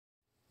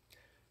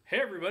Hey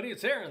everybody,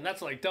 it's Aaron.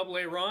 That's like Double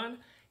A Ron.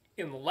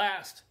 In the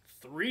last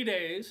 3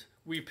 days,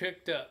 we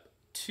picked up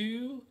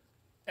 2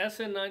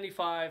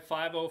 SN95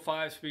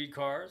 505 speed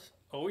cars.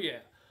 Oh yeah.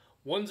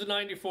 One's a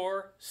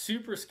 94,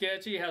 super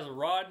sketchy, has a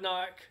rod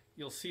knock.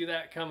 You'll see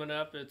that coming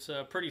up. It's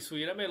pretty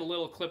sweet. I made a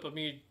little clip of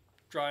me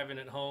driving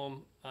it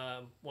home,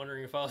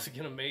 wondering if I was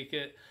going to make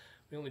it.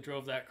 We only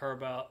drove that car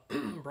about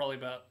probably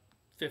about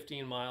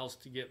 15 miles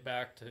to get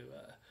back to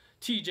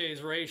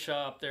TJ's Ray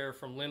Shop there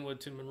from Linwood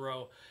to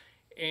Monroe.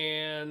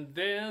 And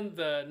then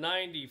the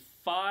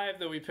 95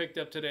 that we picked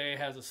up today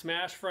has a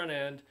smash front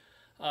end.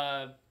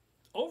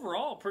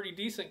 Overall, pretty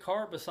decent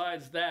car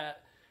besides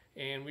that.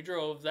 And we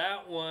drove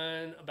that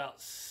one about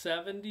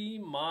 70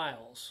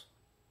 miles.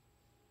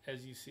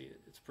 As you see it,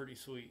 it's pretty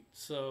sweet.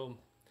 So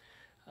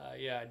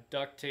yeah, I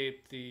duct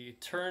taped the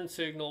turn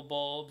signal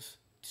bulbs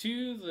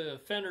to the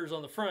fenders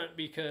on the front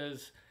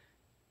because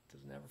it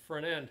doesn't have a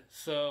front end.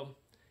 So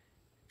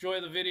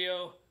enjoy the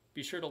video.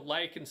 Be sure to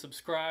like and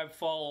subscribe,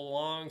 follow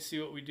along, see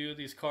what we do with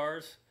these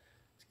cars.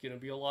 It's going to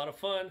be a lot of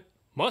fun.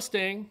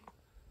 Mustang!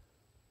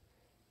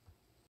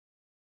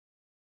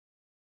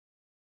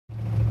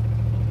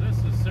 Well,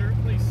 this is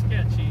certainly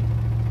sketchy.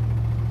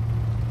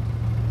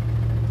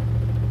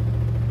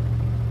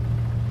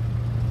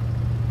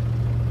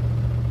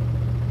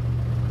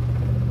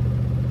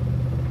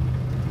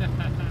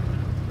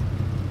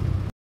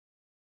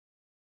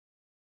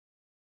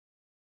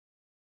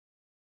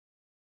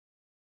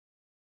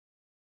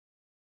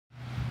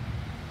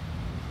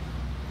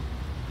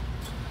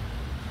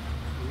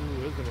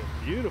 Isn't it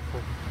beautiful?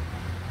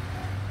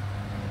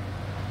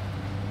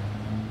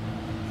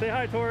 Say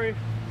hi, Tori.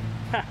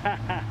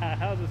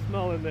 How's it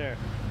smelling there?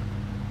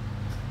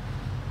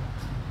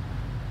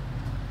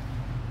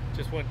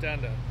 Just went down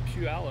to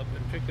Puyallup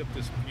and picked up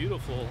this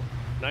beautiful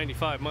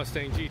 95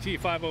 Mustang GT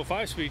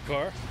 505 speed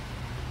car.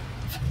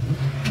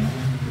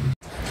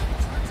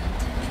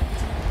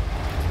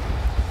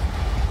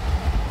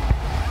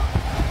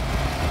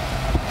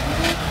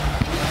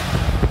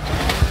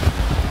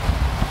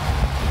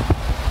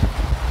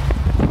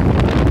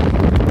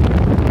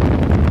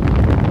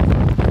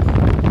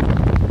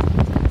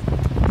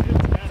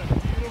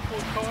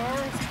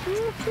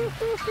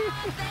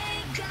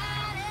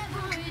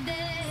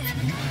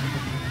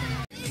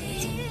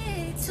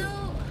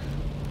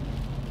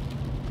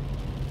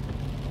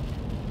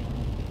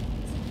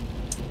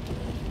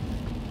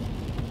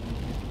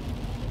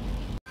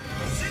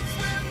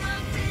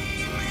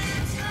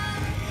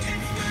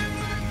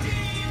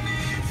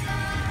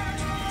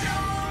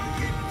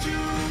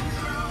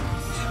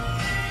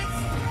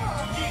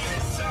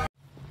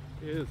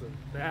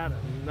 Isn't that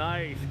a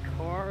nice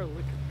car? Look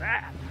at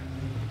that.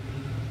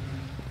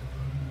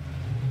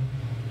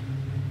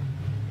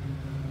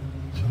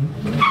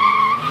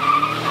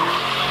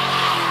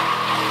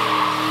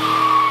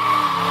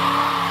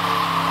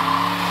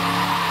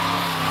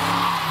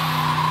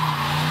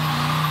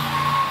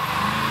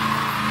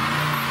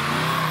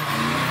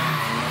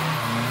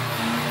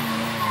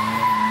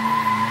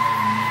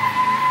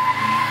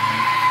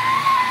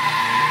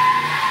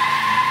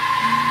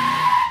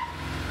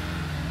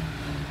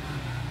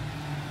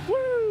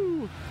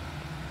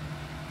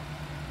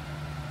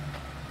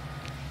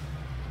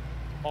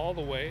 All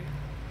the way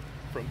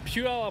from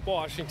Puyallup,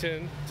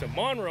 Washington to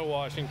Monroe,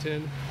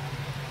 Washington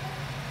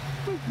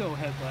with no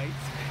headlights.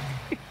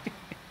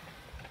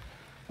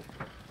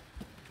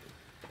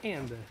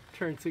 And the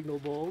turn signal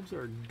bulbs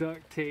are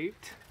duct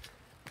taped.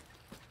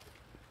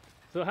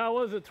 So how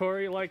was it,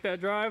 Tori? You like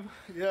that drive?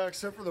 Yeah,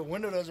 except for the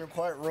window doesn't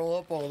quite roll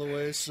up all the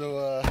way,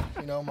 so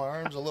you know, my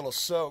arm's a little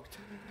soaked.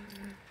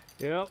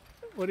 Yep.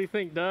 What do you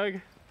think, Doug?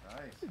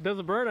 Nice. It does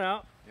a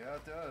burnout. Yeah,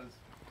 it does.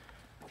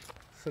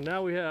 So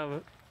now we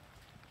have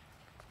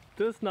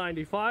this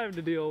 95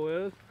 to deal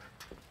with.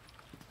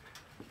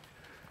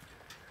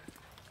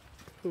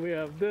 We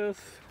have this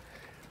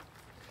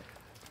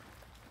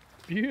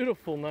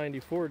beautiful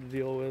 94 to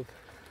deal with.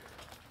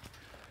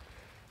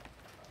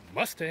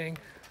 Mustang.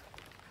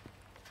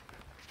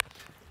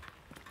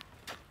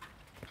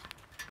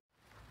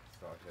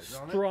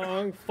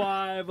 Strong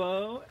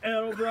 5.0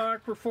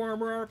 Edelbrock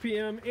Performer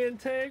RPM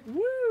intake.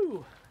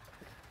 Woo!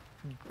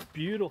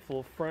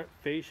 Beautiful front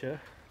fascia.